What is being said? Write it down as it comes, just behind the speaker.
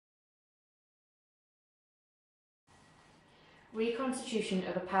Reconstitution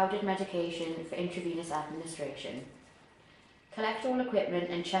of a powdered medication for intravenous administration. Collect all equipment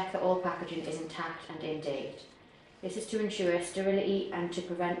and check that all packaging is intact and in date. This is to ensure sterility and to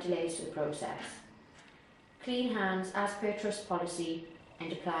prevent delays to the process. Clean hands as per trust policy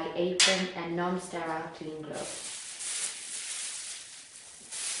and apply apron and non-sterile clean gloves.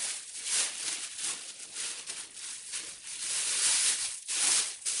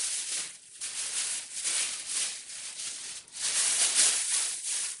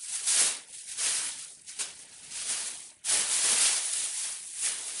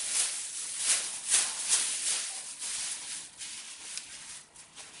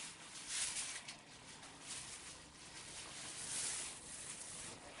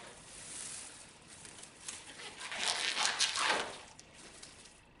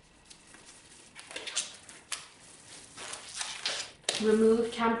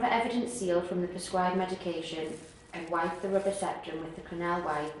 Remove tamper-evident seal from the prescribed medication and wipe the rubber septum with the Crenel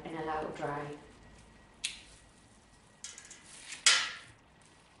wipe and allow it dry.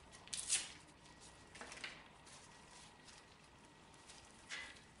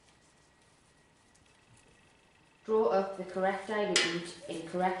 Draw up the correct dilute in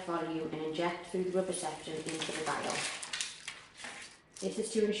correct volume and inject through the rubber septum into the vial. This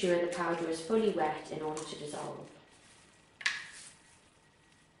is to ensure the powder is fully wet in order to dissolve.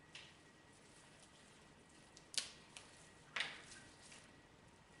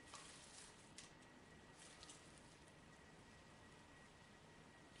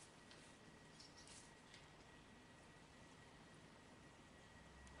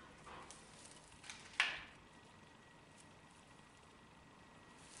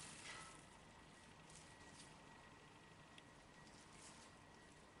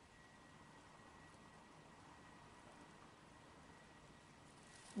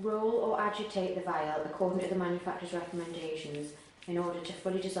 Roll or agitate the vial according to the manufacturer's recommendations in order to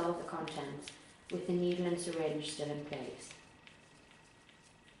fully dissolve the contents, with the needle and syringe still in place.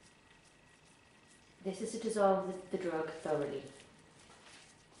 This is to dissolve the drug thoroughly.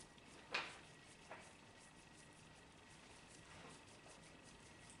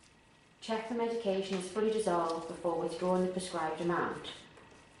 Check the medication is fully dissolved before withdrawing the prescribed amount.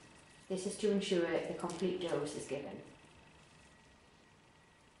 This is to ensure the complete dose is given.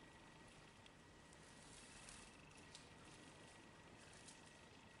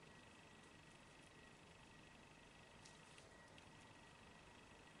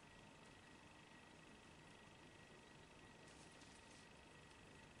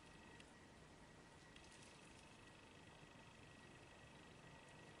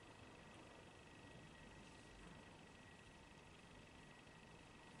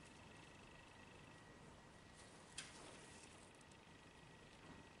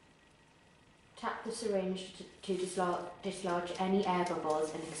 Tap the syringe to dislodge any air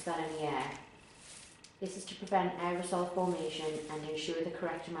bubbles and expel any air. This is to prevent aerosol formation and ensure the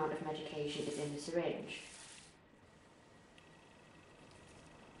correct amount of medication is in the syringe.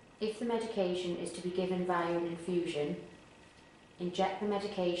 If the medication is to be given via an infusion, inject the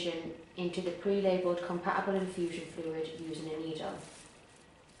medication into the pre-labelled compatible infusion fluid using a needle.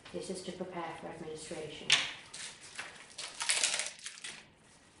 This is to prepare for administration.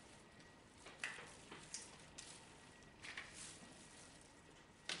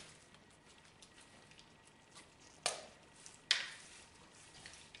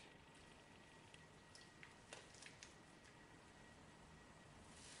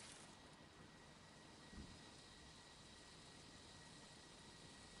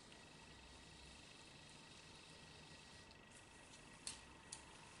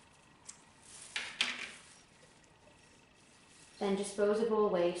 Then dispose of all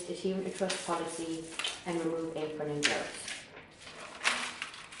waste adherent to trust policy and remove apron.